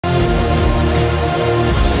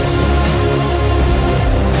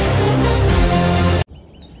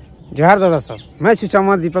जोहार दादा साहब, मैं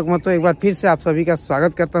कुमार दीपक महतो एक बार फिर से आप सभी का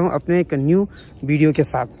स्वागत करता हूं अपने एक न्यू वीडियो के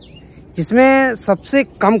साथ, जिसमें सबसे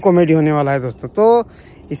कम कॉमेडी होने वाला है दोस्तों। तो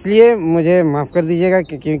इसलिए मुझे माफ़ कर दीजिएगा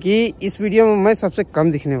क्योंकि इस वीडियो में मैं सबसे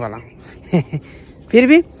कम दिखने वाला हूं। फिर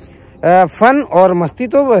भी फन और मस्ती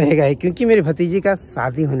तो रहेगा ही, क्योंकि मेरी भतीजी का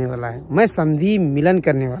शादी होने वाला है। मैं समधी मिलन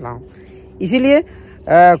करने वाला हूँ, इसीलिए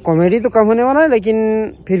कॉमेडी तो कम होने वाला है, लेकिन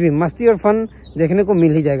फिर भी मस्ती और फन देखने को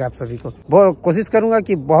मिल ही जाएगा आप सभी को। कोशिश करूंगा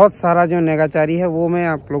कि बहुत सारा जो नेगाचारी है वो मैं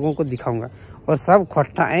आप लोगों को दिखाऊंगा। और सब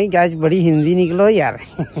खोट्टा है कि आज बड़ी हिंदी निकलो यार।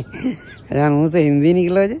 जान मुँह से हिंदी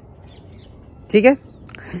निकलो जी, ठीक है,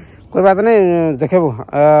 कोई बात नहीं। देखे वो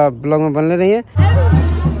ब्लॉग में बनने रही है।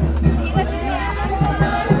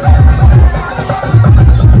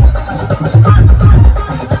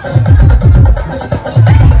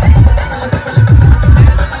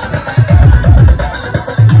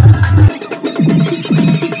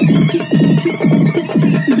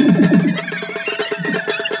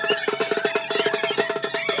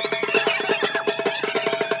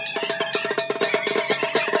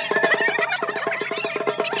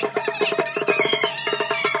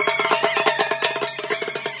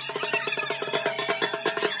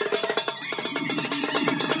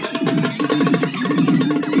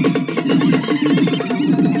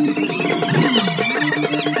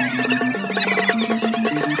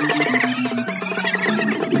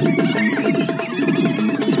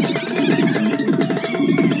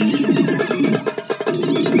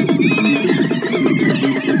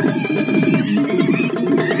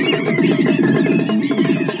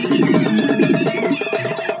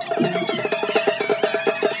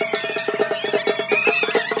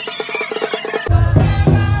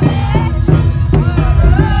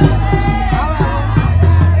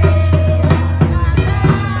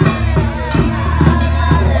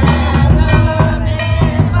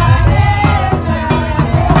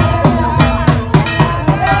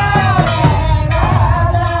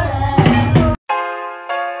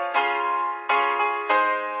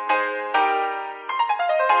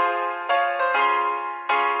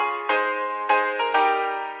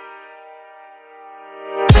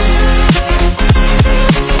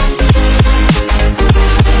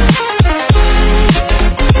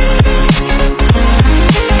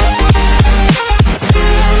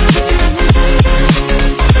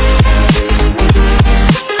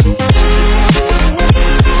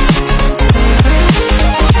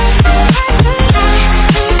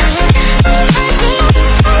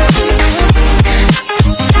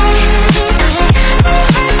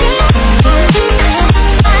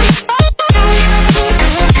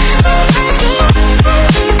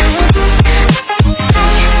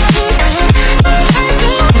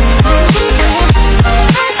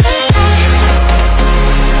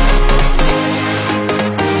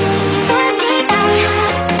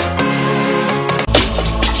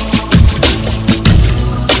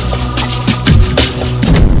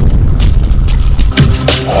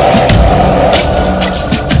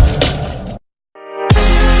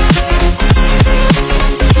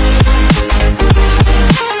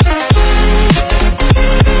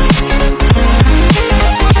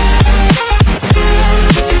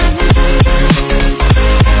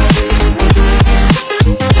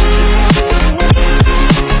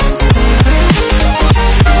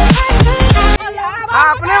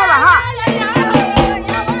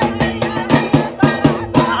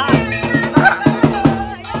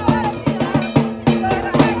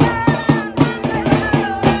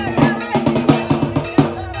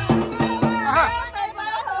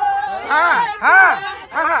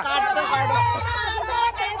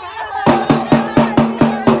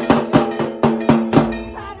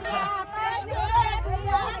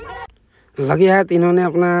 लगे है तो इन्होंने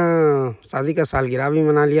अपना शादी का सालगिरह भी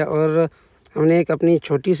मना लिया। और हमने एक अपनी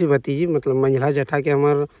छोटी सी भतीजी, मतलब मंझला जेठा के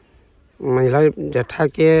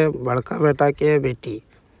बड़का बेटा के बेटी,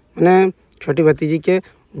 मैंने छोटी भतीजी के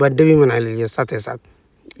बर्थडे भी मना लिया साथ ही साथ।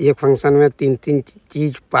 एक फंक्शन में तीन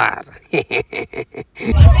चीज पार।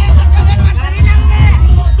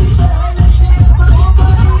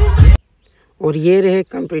 और ये रहे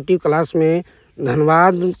कॉम्पिटिटिव क्लास में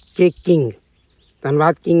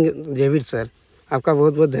धनबाद किंग डेविड सर। आपका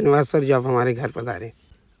बहुत बहुत धन्यवाद सर, जो आप हमारे घर पधारे।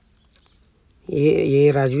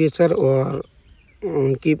 ये राजवीर सर और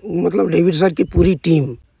उनकी मतलब डेविड सर की पूरी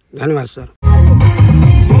टीम, धन्यवाद सर।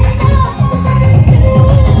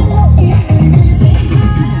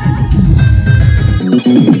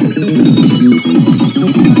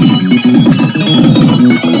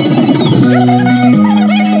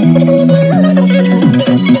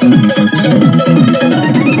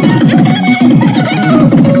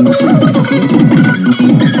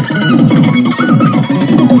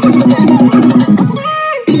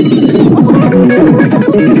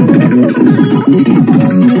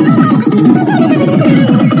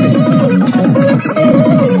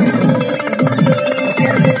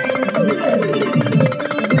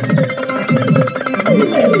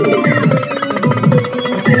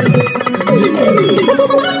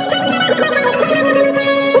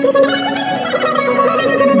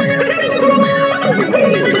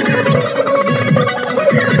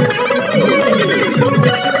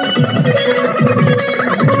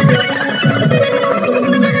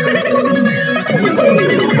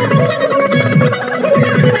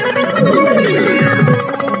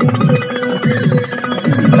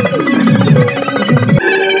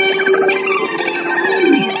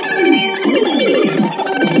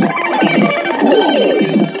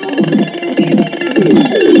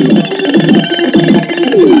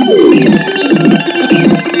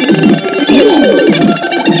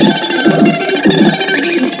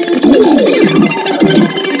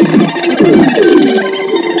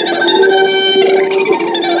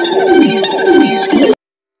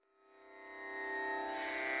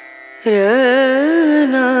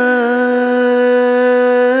 रना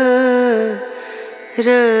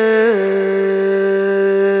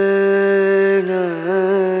रना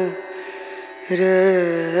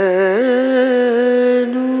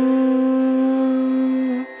रनु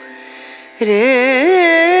रे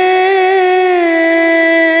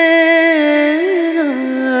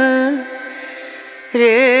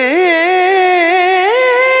रे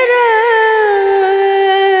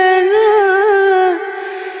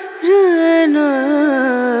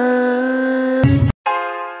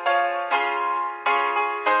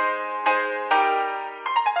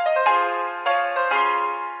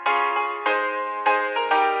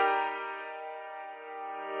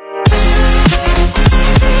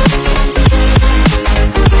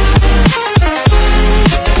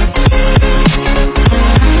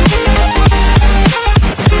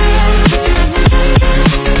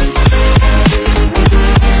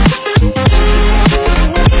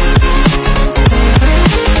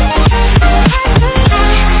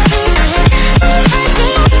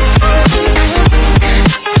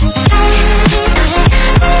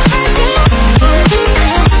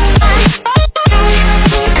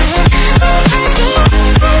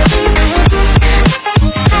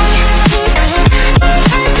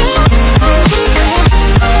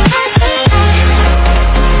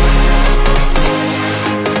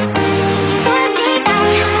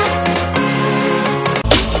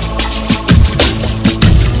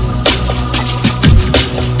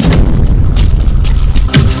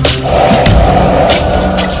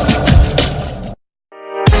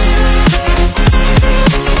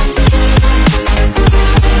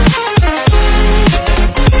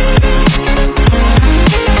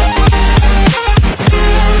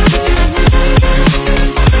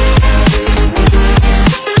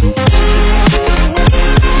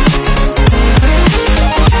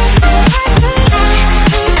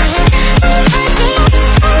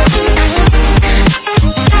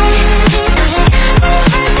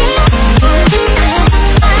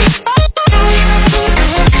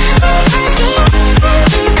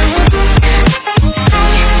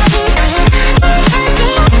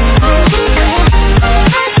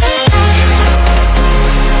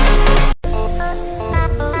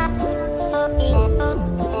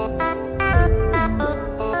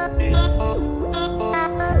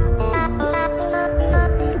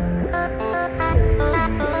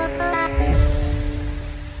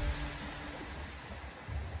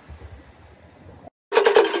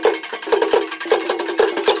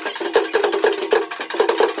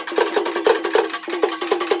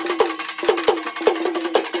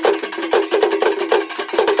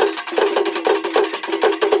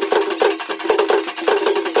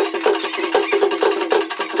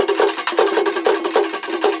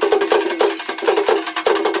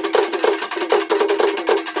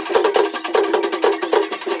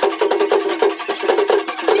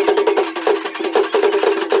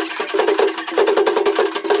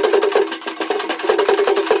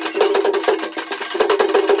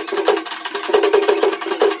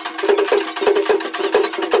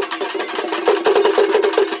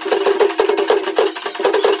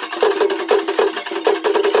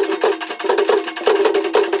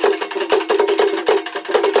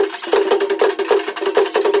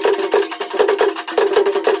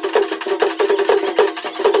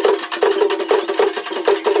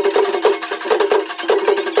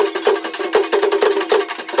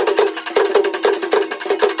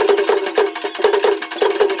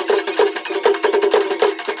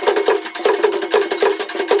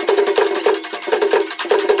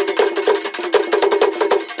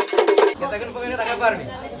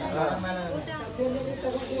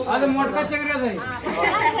आज मोटका चक्र है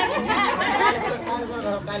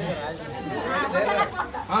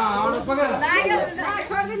हां और पकड़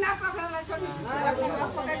छोड़ दे ना पकड़ना छोड़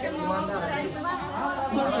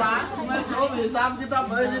मैं सब हिसाब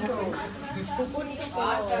किताब भेज दो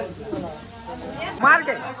मार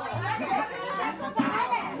के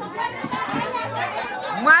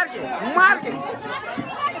मार के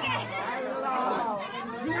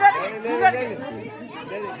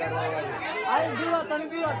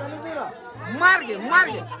मार के मार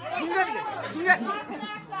के सिंगर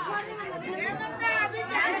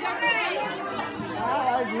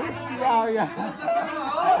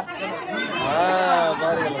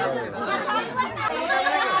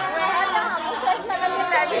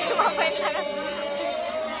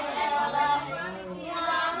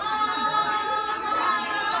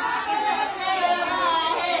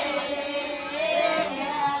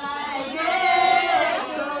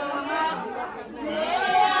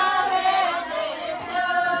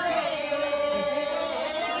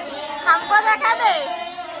हमको देखा दे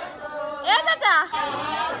ए चाचा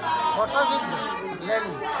फोटो ले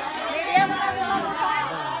ली। वीडियो बना दो।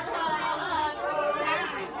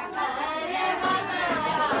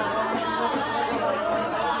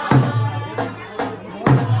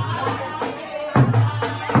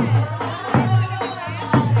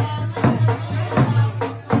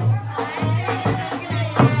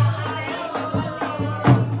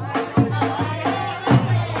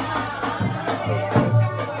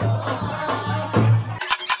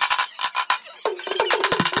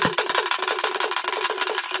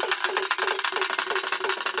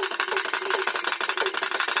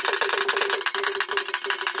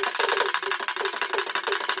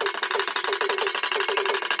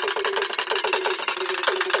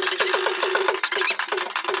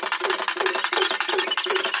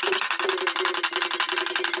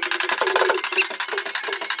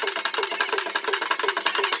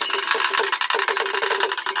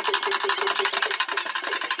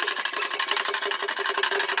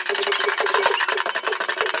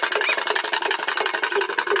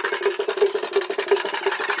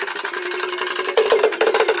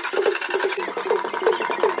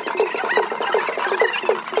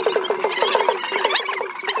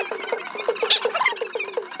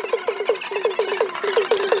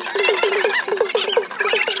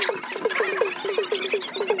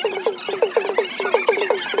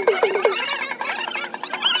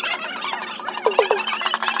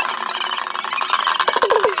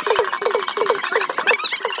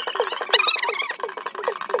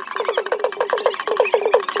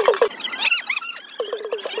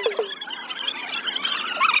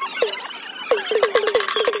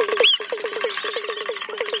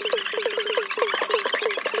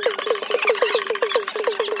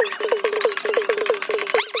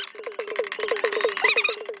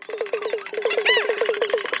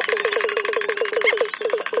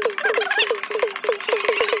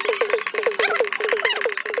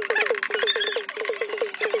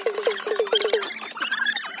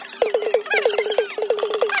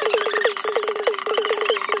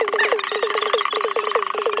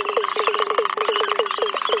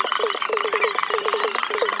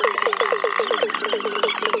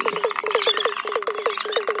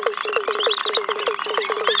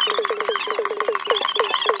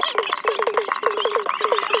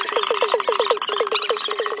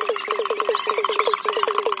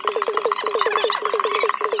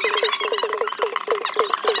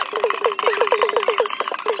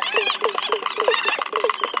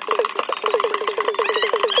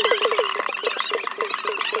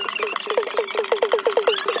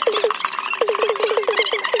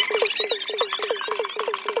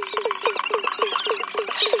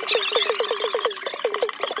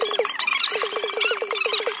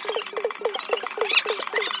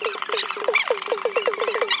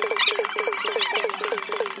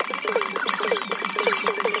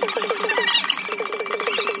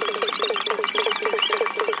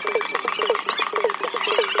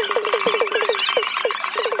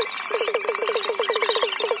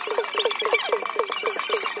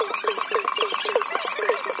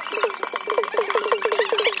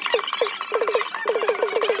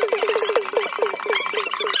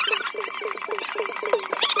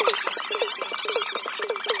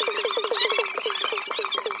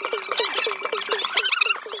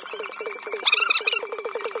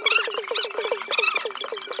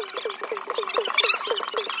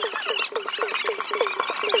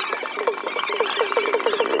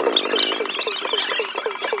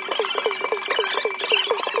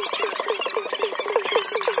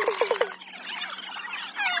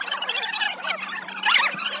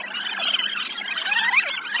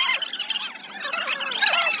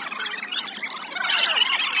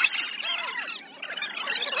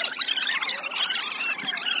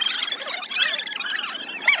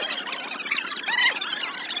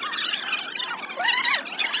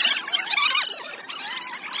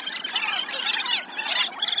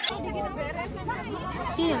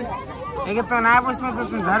 एक तो ना उसमें तो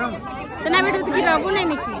तुम धरो तो ना बेटा तो गिराबो नहीं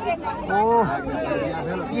निकली ओह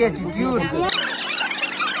ये एटीट्यूड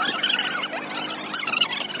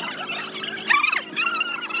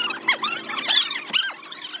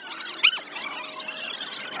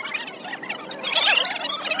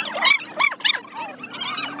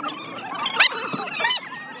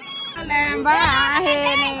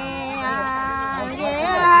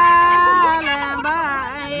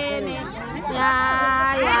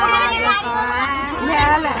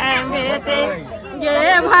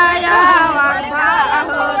ये भाया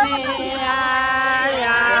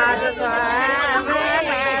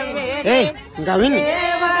गाविन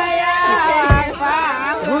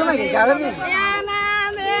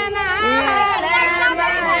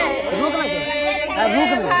रुक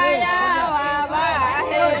रुक ले।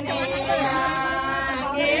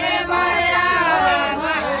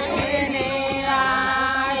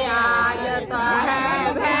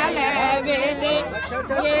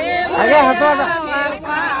 आगे हटवा दो।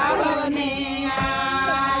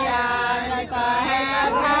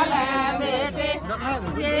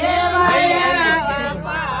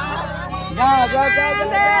 जा जा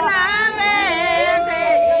जा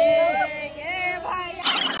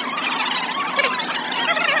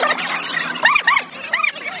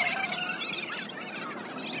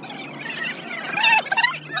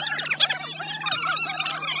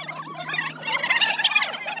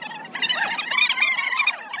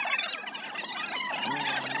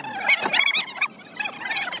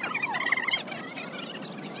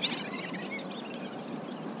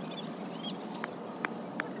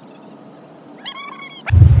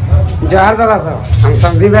जहर दादा सब हम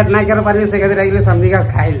समझी बैठ नहीं कर पानी से कहते रह समझी का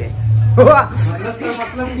खाई ले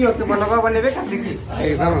मतलब की होते बनवा बनेबे कर लिखी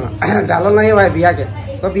एकदम डालो नहीं भाई बिया के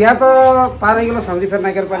तो बिया तो पार हो गलो समझी फिर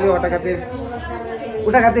नहीं कर पाली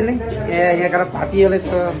उठा खाते नहीं ये कर पार्टी वाले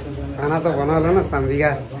तो खाना तो बना लो ना समझी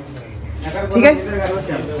का ठीक है।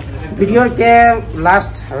 वीडियो के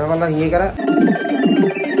लास्ट हमें वाला ये करा